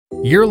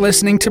You're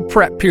listening to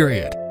Prep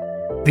Period,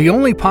 the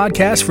only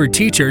podcast for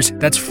teachers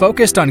that's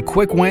focused on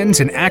quick wins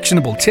and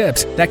actionable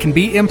tips that can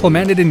be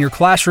implemented in your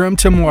classroom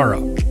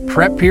tomorrow.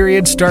 Prep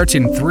Period starts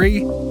in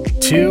 3,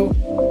 2,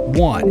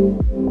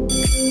 1.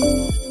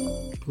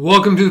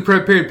 Welcome to the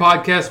Prep Period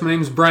podcast. My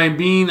name is Brian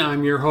Bean.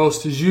 I'm your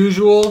host as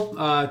usual.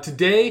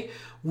 Today,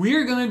 we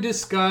are going to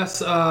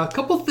discuss a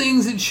couple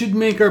things that should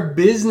make our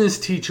business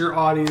teacher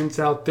audience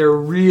out there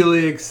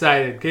really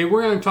excited. Okay,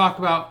 we're going to talk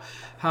about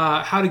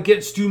how to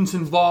get students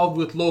involved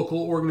with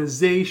local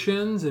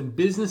organizations and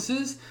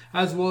businesses,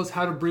 as well as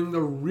how to bring the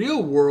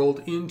real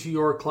world into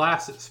your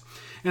classes.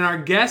 And our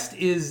guest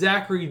is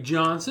Zachary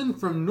Johnson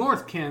from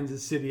North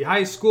Kansas City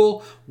High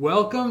School.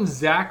 Welcome,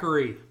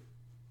 Zachary.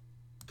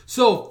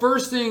 So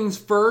first things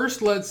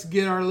first, let's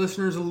get our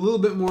listeners a little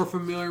bit more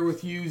familiar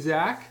with you,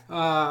 Zach.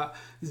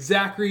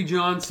 Zachary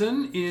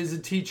Johnson is a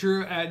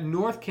teacher at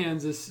North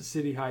Kansas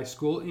City High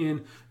School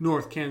in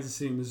North Kansas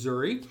City,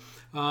 Missouri.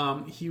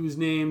 He was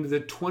named the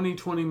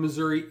 2020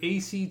 Missouri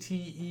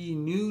ACTE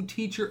New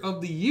Teacher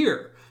of the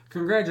Year.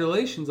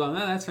 Congratulations on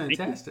that. That's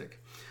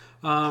fantastic.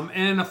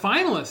 And a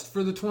finalist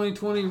for the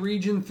 2020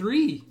 Region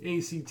 3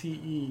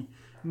 ACTE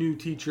New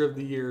Teacher of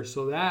the Year.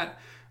 So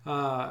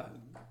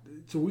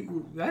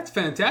that's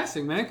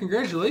fantastic, man.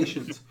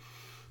 Congratulations.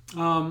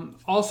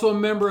 Also a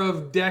member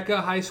of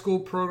DECA High School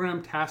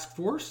Program Task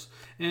Force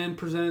and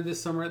presented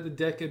this summer at the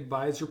DECA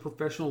Advisor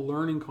Professional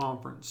Learning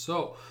Conference.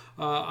 So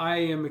I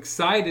am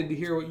excited to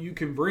hear what you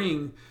can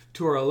bring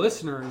to our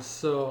listeners.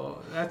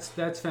 So that's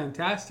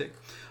fantastic.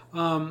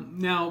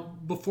 Now,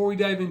 before we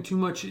dive in too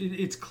much,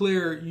 it's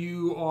clear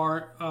you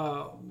are,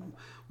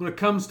 when it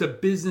comes to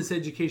business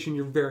education,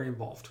 you're very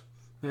involved.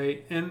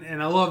 Right,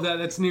 and I love that.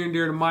 That's near and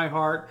dear to my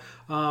heart.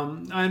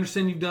 I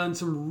understand you've done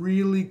some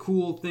really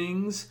cool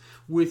things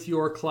with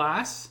your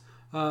class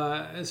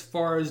as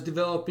far as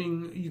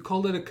developing. You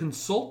called it a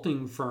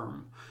consulting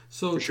firm.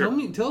 So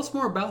tell us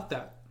more about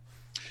that.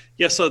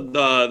 Yeah, so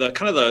the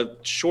kind of the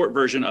short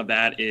version of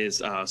that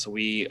is so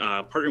we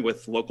partnered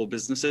with local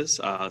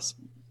businesses.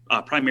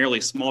 Primarily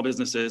small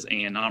businesses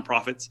and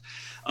nonprofits.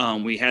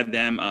 We had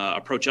them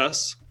approach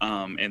us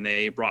and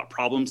they brought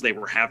problems they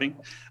were having,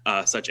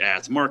 such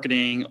as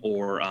marketing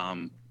or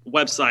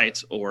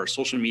websites or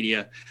social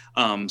media.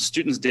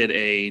 Students did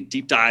a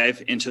deep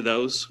dive into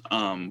those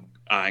and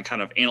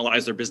kind of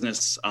analyzed their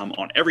business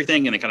on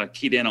everything, and they kind of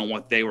keyed in on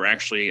what they were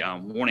actually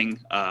wanting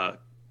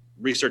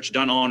research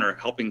done on or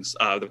helping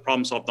the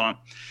problem solved on.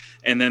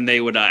 And then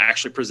they would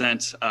actually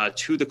present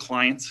to the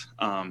client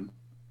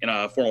in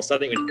a formal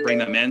setting. We'd bring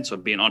them in, so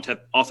it'd be an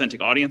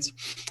authentic audience.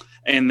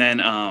 And then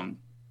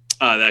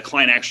the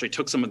client actually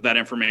took some of that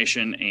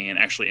information and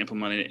actually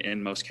implemented it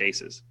in most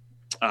cases.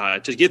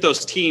 To get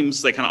those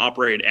teams, they kind of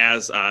operate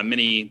as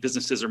many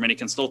businesses or many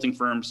consulting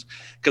firms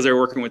because they're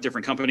working with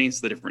different companies,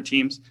 the different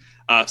teams.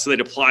 So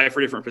they'd apply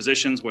for different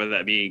positions, whether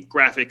that be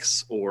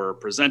graphics or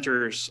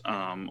presenters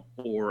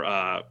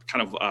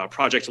or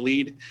project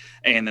lead.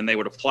 And then they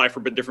would apply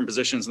for different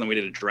positions, and then we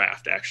did a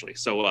draft, actually.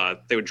 So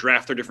they would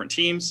draft their different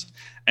teams,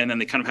 and then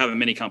they kind of have a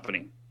mini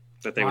company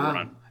that they would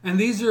run. And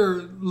these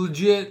are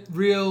legit,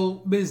 real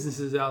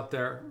businesses out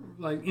there,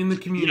 like in the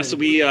community. Yeah,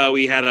 so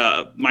we had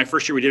my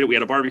first year we did it. We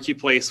had a barbecue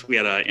place. We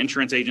had an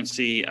insurance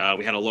agency.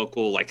 We had a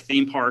local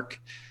theme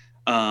park.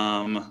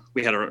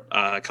 We had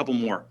a couple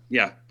more.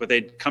 Yeah, but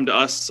they'd come to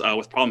us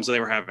with problems that they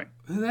were having.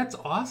 That's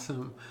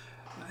awesome.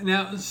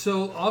 Now,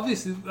 so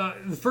obviously,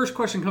 the first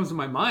question comes to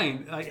my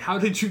mind: how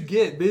did you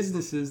get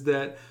businesses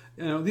that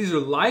these are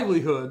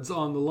livelihoods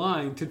on the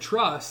line to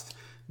trust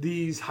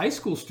these high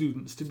school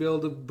students to be able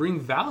to bring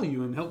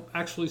value and help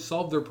actually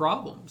solve their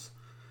problems?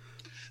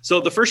 So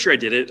the first year I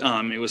did it,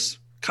 it was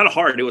kind of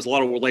hard. It was a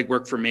lot of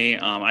legwork for me.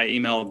 I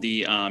emailed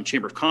the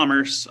Chamber of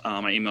Commerce.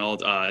 I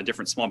emailed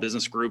different small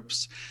business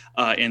groups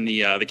in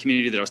the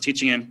community that I was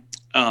teaching in,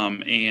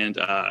 and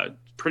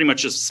pretty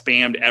much just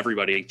spammed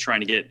everybody trying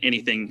to get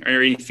anything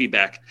or any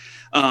feedback.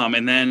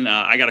 And then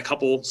I got a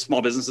couple small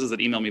businesses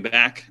that emailed me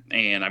back.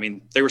 And I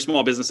mean, they were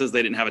small businesses.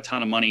 They didn't have a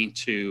ton of money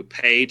to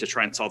pay to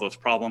try and solve those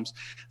problems.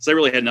 So they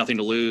really had nothing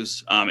to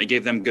lose. It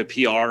gave them good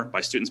PR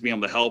by students being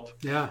able to help.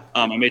 Yeah.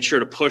 I made sure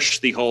to push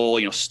the whole,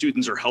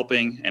 students are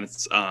helping, and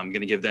it's going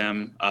to give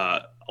them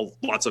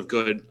lots of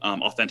good,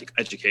 authentic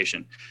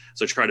education.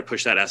 So try to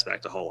push that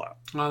aspect a whole lot.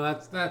 Oh,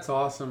 that's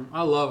awesome.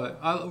 I love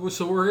it.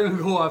 So we're going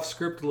to go off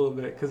script a little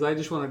bit because I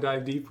just want to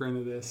dive deeper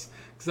into this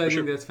because I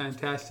think that's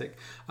fantastic.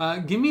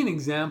 Give me an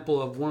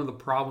example of one of the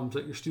problems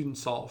that your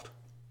students solved.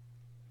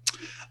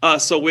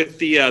 So with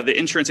the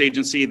insurance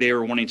agency, they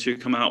were wanting to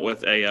come out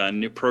with a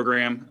new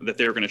program that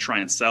they were going to try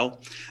and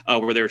sell,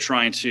 where they were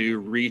trying to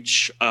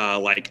reach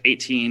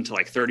 18 to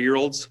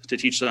 30-year-olds to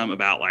teach them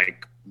about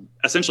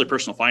essentially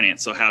personal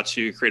finance. So how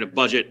to create a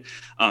budget,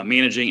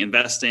 managing,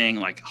 investing,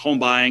 like home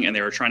buying. And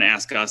they were trying to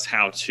ask us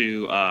how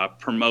to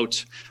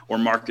promote or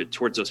market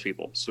towards those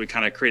people. So we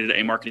kind of created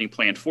a marketing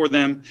plan for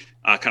them,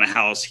 kind of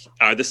how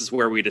this is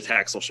where we'd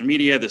attack social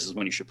media. This is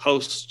when you should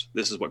post.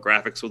 This is what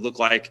graphics would look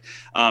like.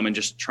 And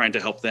just trying to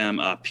help them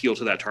appeal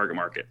to that target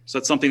market. So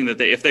it's something that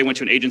if they went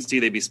to an agency,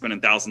 they'd be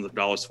spending thousands of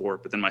dollars for,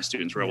 but then my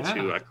students were able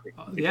to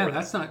create.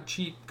 That's not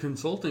cheap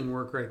consulting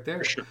work right there.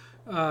 For sure.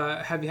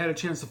 Have you had a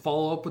chance to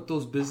follow up with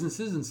those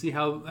businesses and see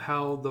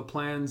how the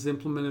plans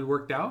implemented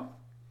worked out?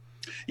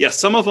 Yeah,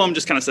 some of them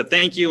just kind of said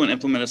thank you and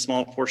implemented a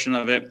small portion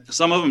of it.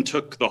 Some of them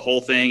took the whole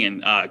thing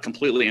and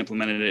completely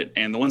implemented it.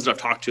 And the ones that I've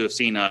talked to have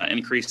seen an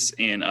increase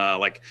in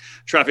like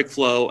traffic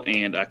flow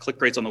and click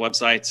rates on the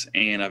websites,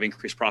 and have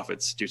increased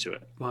profits due to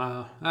it.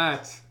 Wow,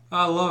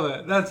 I love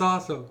it. That's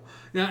awesome.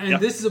 Now, and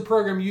This is a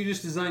program you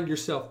just designed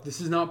yourself. This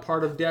is not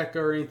part of DECA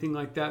or anything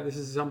like that. This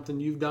is something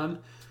you've done.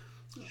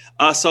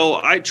 So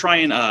I try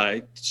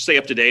and stay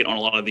up to date on a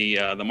lot of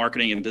the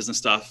marketing and business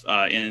stuff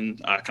in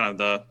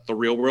kind of the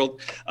real world.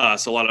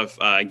 So a lot of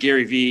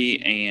Gary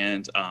Vee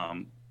and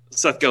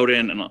Seth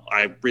Godin, and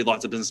I read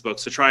lots of business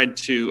books. So tried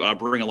to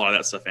bring a lot of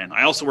that stuff in.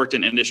 I also worked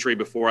in industry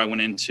before I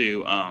went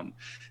into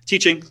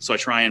teaching. So I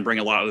try and bring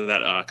a lot of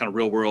that kind of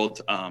real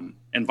world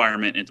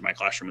environment into my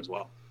classroom as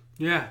well.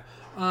 Yeah.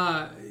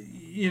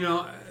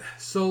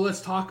 So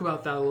let's talk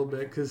about that a little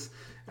bit, because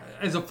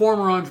as a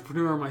former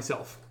entrepreneur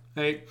myself,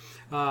 right?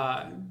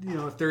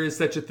 If there is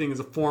such a thing as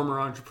a former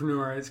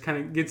entrepreneur, it kind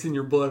of gets in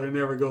your blood and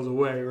never goes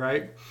away,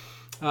 right?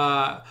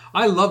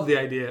 I love the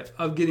idea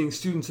of getting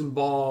students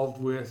involved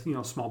with,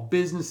 small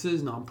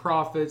businesses,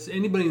 nonprofits,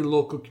 anybody in the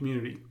local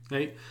community,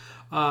 right?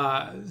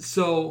 I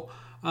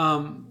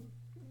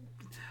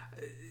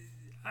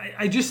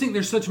just think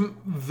there's such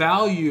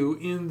value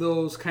in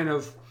those kind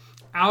of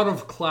out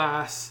of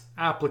class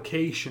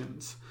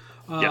applications.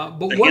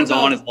 But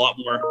hands-on is a lot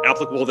more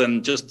applicable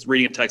than just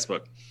reading a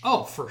textbook.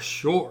 Oh, for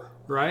sure.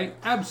 Right?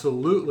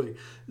 Absolutely.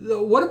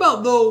 What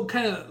about, though,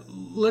 kind of,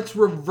 let's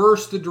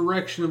reverse the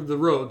direction of the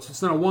road. So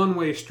it's not a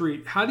one-way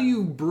street. How do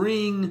you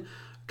bring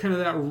kind of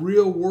that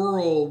real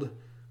world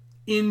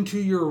into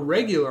your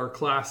regular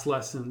class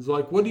lessons?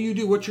 Like, what do you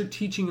do? What's your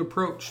teaching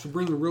approach to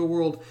bring the real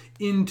world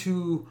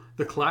into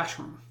the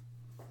classroom?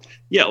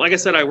 Yeah, like I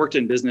said, I worked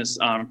in business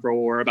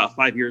for about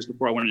 5 years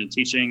before I went into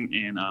teaching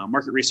and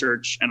market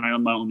research, and I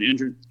owned my own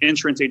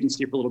insurance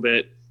agency for a little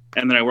bit.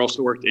 And then I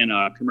also worked in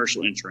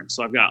commercial insurance.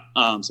 So I've got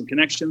some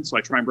connections. So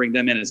I try and bring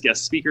them in as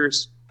guest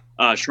speakers,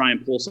 try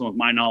and pull some of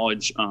my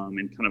knowledge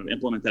and kind of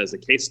implement that as a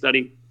case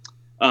study.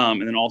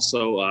 And then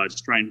also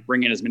just try and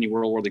bring in as many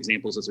real world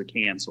examples as we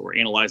can. So we're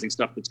analyzing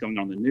stuff that's going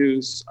on in the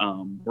news,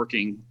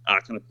 working,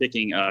 kind of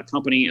picking a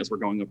company as we're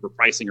going over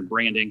pricing or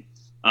branding.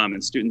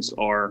 And students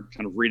are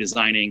kind of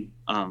redesigning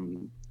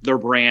their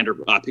brand or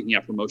picking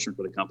out promotion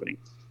for the company.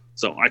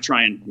 So I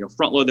try and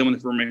front load them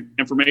with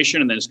information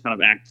and then just kind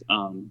of act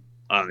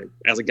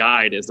as a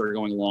guide as they're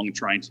going along and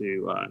trying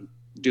to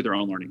do their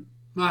own learning.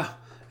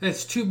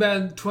 It's too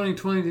bad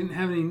 2020 didn't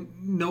have any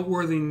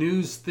noteworthy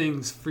news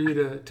things for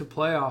you to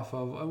play off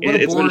of. What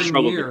a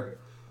boring year.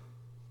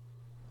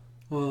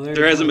 Well,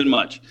 there hasn't been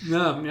much.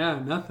 No,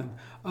 nothing.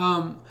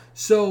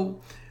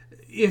 So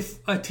if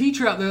a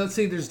teacher out there, let's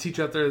say there's a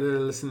teacher out there that are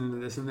listening to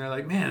this and they're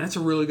like, man, that's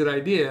a really good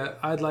idea.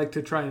 I'd like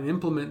to try and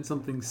implement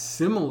something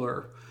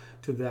similar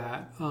to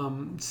that.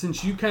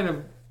 Since you kind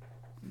of,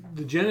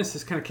 the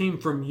genesis kind of came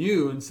from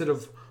you instead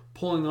of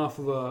pulling off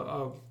of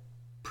a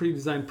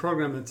pre-designed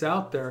program that's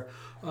out there.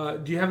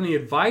 Do you have any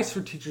advice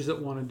for teachers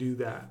that want to do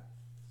that?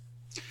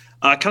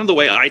 Kind of the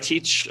way I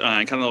teach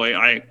and kind of the way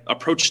I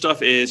approach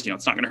stuff is,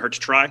 it's not going to hurt to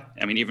try.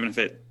 I mean, even if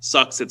it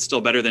sucks, it's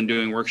still better than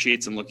doing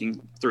worksheets and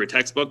looking through a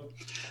textbook.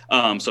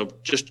 So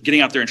just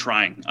getting out there and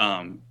trying.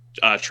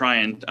 Try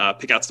and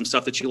pick out some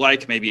stuff that you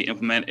like, maybe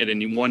implement it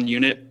in one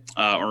unit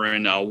or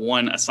in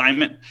one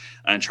assignment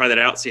and try that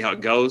out, see how it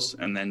goes.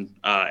 And then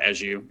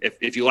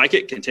if you like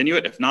it, continue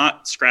it. If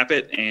not, scrap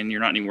it and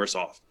you're not any worse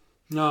off.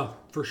 No,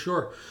 for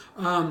sure.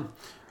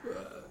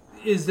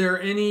 Is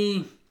there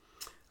any,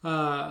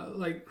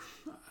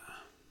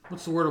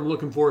 what's the word I'm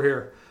looking for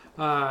here?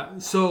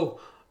 So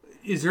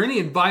is there any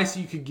advice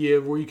you could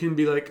give where you can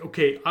be like,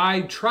 okay,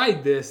 I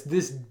tried this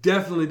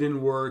definitely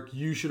didn't work.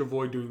 You should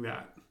avoid doing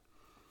that.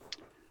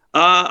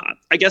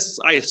 I guess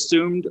I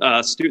assumed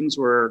students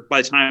were,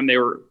 by the time they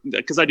were,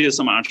 because I do this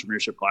in my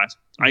entrepreneurship class,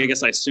 I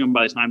guess I assumed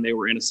by the time they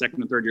were in a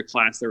second and third year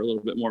class, they were a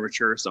little bit more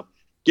mature. So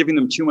giving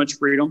them too much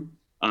freedom,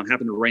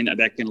 having to rein that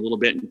back in a little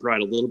bit and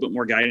provide a little bit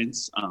more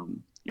guidance.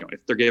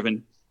 If they're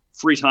given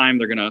free time,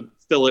 they're going to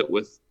fill it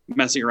with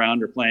messing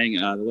around or playing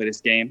the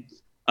latest game.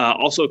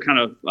 Also kind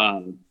of,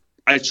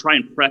 I try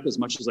and prep as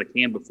much as I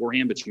can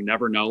beforehand, but you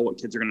never know what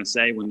kids are going to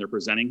say when they're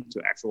presenting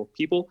to actual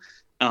people.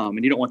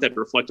 And you don't want that to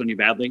reflect on you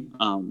badly.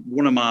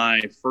 One of my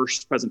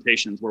first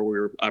presentations where we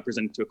were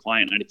presenting to a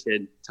client, I had a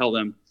kid tell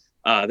them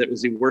that it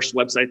was the worst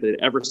website they'd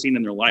ever seen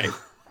in their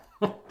life.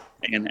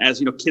 And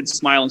as kids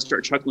smile and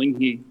start chuckling,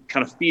 he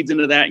kind of feeds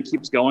into that and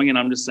keeps going. And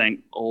I'm just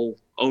saying, oh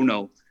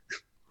no,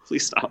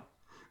 please stop.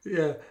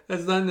 Yeah,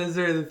 that's not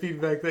necessarily the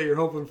feedback that you're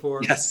hoping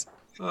for. Yes.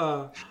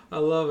 I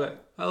love it.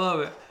 I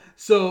love it.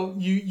 So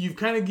you've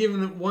kind of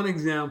given one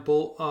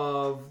example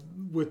of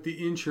with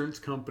the insurance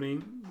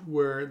company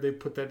where they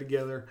put that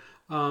together.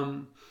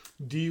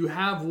 Do you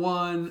have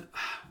one?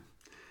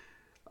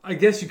 I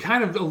guess you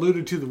kind of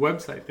alluded to the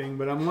website thing,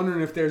 but I'm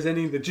wondering if there's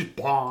any that just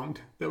bombed,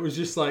 that was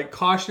just like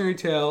cautionary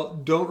tale,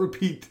 don't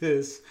repeat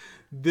this.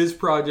 This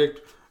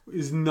project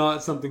is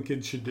not something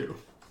kids should do.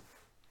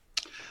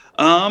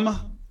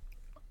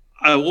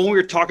 When we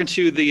were talking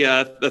to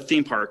the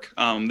theme park,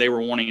 they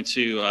were wanting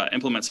to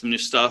implement some new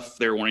stuff.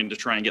 They were wanting to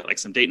try and get like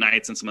some date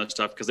nights and some other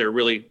stuff because they were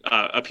really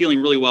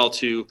appealing really well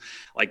to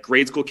like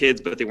grade school kids,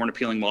 but they weren't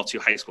appealing well to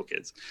high school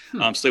kids.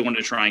 So they wanted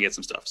to try and get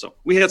some stuff. So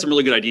we had some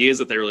really good ideas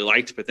that they really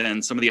liked, but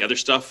then some of the other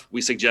stuff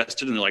we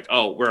suggested and they're like,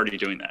 oh, we're already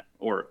doing that.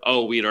 Or,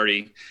 oh, we had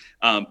already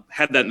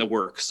had that in the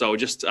works. So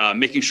just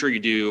making sure you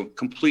do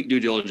complete due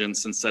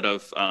diligence instead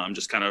of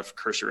just kind of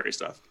cursory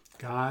stuff.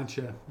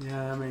 Gotcha.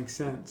 Yeah, that makes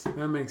sense.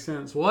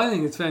 Well, I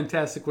think it's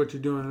fantastic what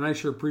you're doing, and I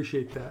sure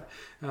appreciate that.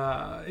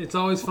 It's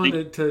always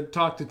fun to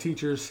talk to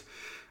teachers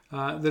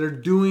that are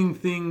doing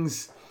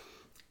things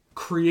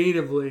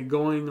creatively,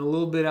 going a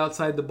little bit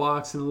outside the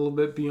box and a little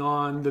bit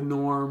beyond the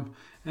norm.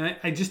 And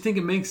I just think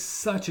it makes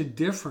such a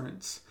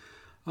difference.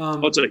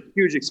 Well, it's a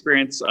huge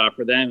experience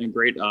for them and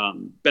great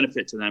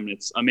benefit to them.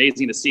 It's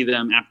amazing to see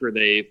them after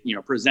they've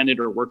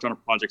presented or worked on a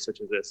project such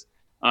as this.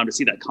 To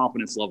see that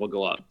confidence level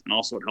go up. And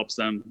also it helps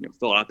them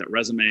fill out that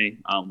resume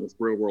with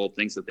real world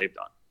things that they've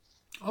done.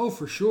 Oh,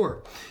 for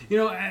sure.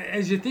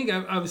 As you think,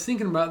 I was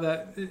thinking about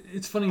that.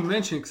 It's funny you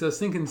mention it because I was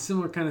thinking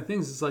similar kind of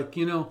things. It's like,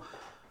 the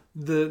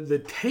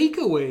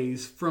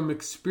takeaways from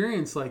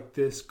experience like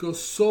this go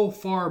so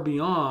far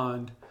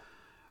beyond,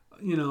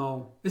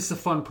 it's a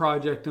fun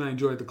project and I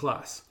enjoyed the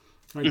class.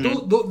 Right?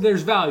 Mm-hmm.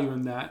 There's value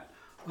in that.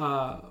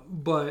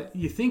 But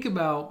you think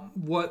about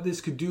what this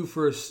could do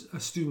for a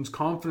student's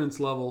confidence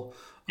level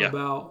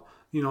about,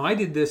 I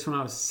did this when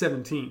I was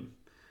 17.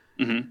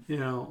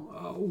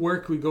 Mm-hmm. Where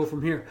can we go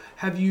from here?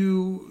 Have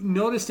you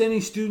noticed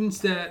any students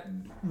that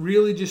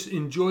really just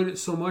enjoyed it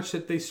so much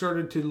that they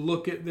started to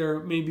look at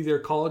their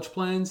college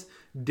plans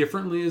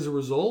differently as a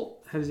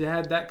result? Has it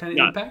had that kind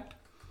of impact?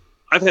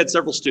 I've had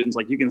several students,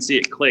 like you can see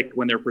it click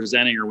when they're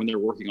presenting or when they're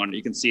working on it.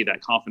 You can see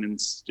that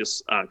confidence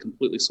just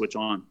completely switch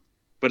on.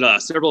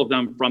 But several of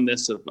them from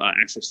this have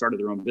actually started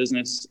their own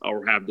business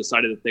or have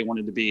decided that they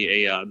wanted to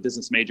be a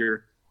business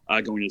major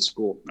going to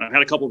school. And I've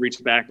had a couple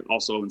reach back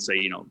also and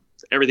say,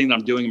 everything that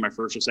I'm doing in my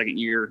first or second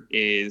year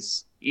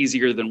is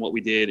easier than what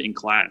we did in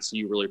class.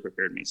 You really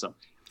prepared me. So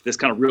this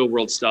kind of real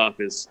world stuff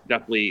is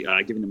definitely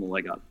giving them a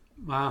leg up.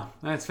 Wow,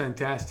 that's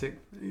fantastic.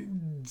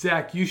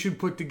 Zach, you should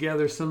put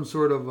together some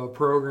sort of a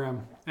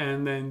program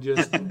and then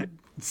just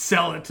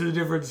sell it to the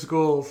different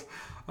schools.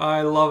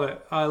 I love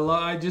it.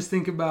 I just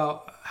think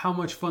about how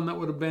much fun that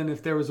would have been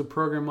if there was a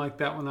program like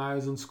that when I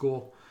was in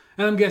school.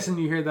 And I'm guessing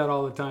you hear that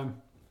all the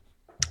time.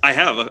 I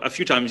have a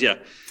few times, yeah.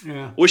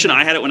 Yeah. Wishing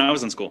I had it when I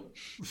was in school.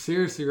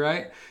 Seriously,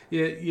 right?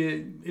 Yeah,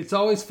 it's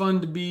always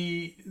fun to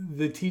be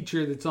the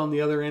teacher that's on the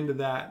other end of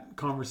that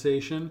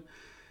conversation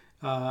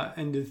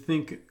and to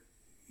think,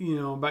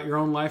 about your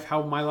own life,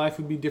 how my life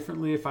would be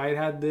differently if I had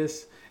had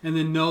this, and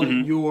then know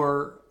that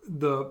you're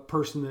the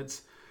person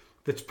that's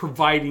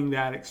providing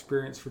that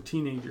experience for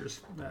teenagers.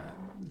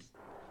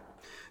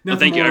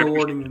 Nothing more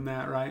rewarding than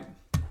that, right?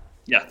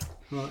 Yeah.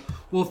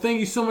 Well, thank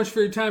you so much for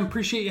your time.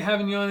 Appreciate you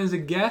having you on as a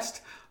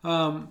guest.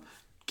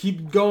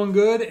 Keep going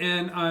good,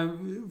 and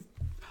I'm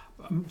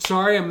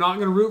sorry I'm not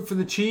going to root for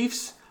the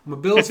Chiefs. I'm a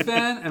Bills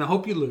fan, and I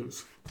hope you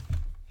lose.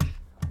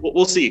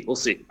 We'll see. We'll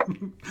see.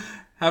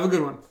 Have a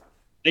good one.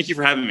 Thank you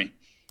for having me.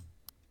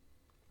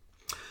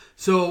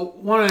 So,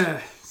 want to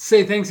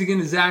say thanks again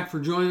to Zach for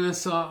joining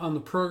us on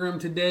the program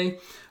today.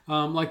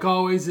 Like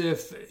always,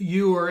 if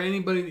you or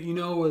anybody that you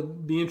know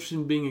would be interested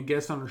in being a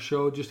guest on our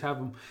show, just have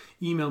them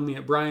email me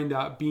at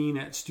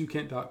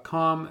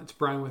brian.bean@stewkent.com. It's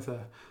Brian with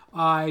a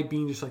I,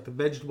 bean just like the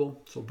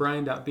vegetable. So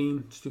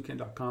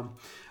brian.bean@stewkent.com.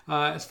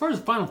 As far as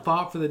the final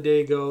thought for the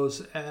day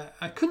goes,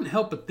 I couldn't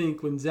help but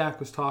think when Zach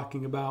was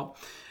talking about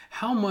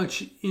how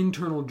much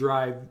internal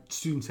drive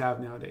students have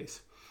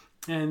nowadays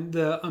and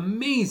the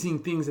amazing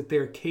things that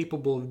they're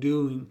capable of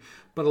doing.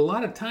 But a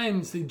lot of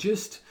times they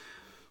just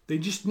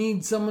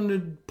need someone to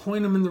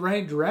point them in the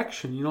right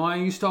direction. I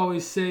used to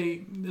always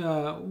say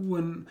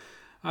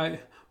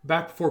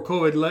back before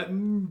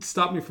COVID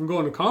stopped me from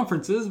going to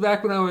conferences,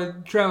 back when I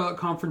would travel at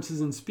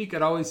conferences and speak,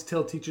 I'd always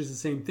tell teachers the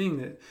same thing,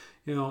 that,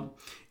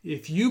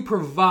 if you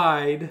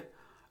provide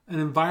an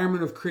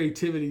environment of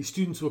creativity,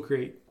 students will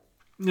create.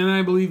 And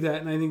I believe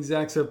that, and I think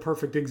Zach's a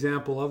perfect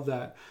example of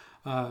that.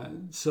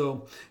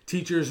 So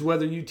teachers,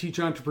 whether you teach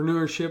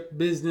entrepreneurship,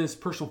 business,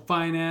 personal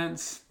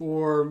finance,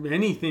 or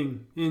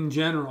anything in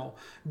general,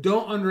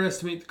 don't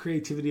underestimate the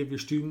creativity of your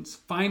students.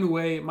 Find a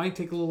way, it might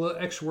take a little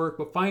extra work,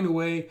 but find a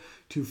way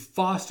to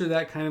foster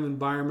that kind of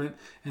environment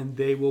and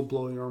they will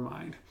blow your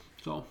mind.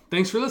 So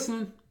thanks for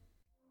listening.